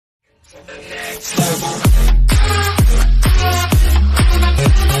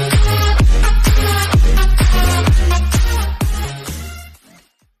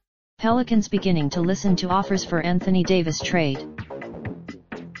Pelicans beginning to listen to offers for Anthony Davis trade.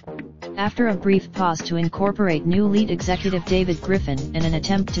 After a brief pause to incorporate new lead executive David Griffin and an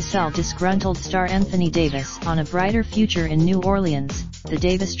attempt to sell disgruntled star Anthony Davis on a brighter future in New Orleans, the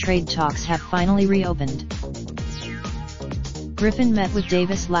Davis trade talks have finally reopened. Griffin met with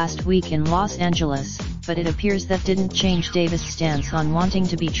Davis last week in Los Angeles, but it appears that didn't change Davis' stance on wanting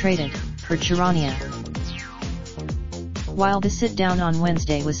to be traded, per Charania. While the sit-down on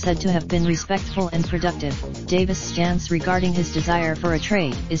Wednesday was said to have been respectful and productive, Davis' stance regarding his desire for a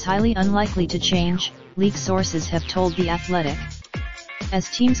trade is highly unlikely to change, league sources have told The Athletic. As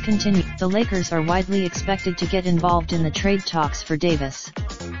teams continue, the Lakers are widely expected to get involved in the trade talks for Davis.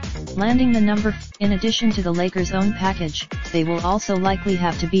 Landing the number, in addition to the Lakers' own package, they will also likely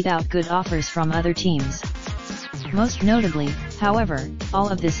have to beat out good offers from other teams. Most notably, however, all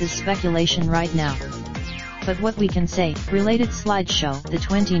of this is speculation right now. But what we can say, related slideshow, the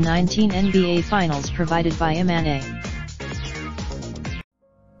 2019 NBA Finals provided by M&A.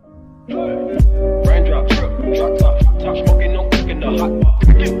 Raindrop, drop top smoking, no cooking the hot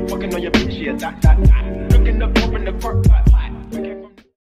pot. Fucking on your bitch, yeah, that. Looking up, open the park pot.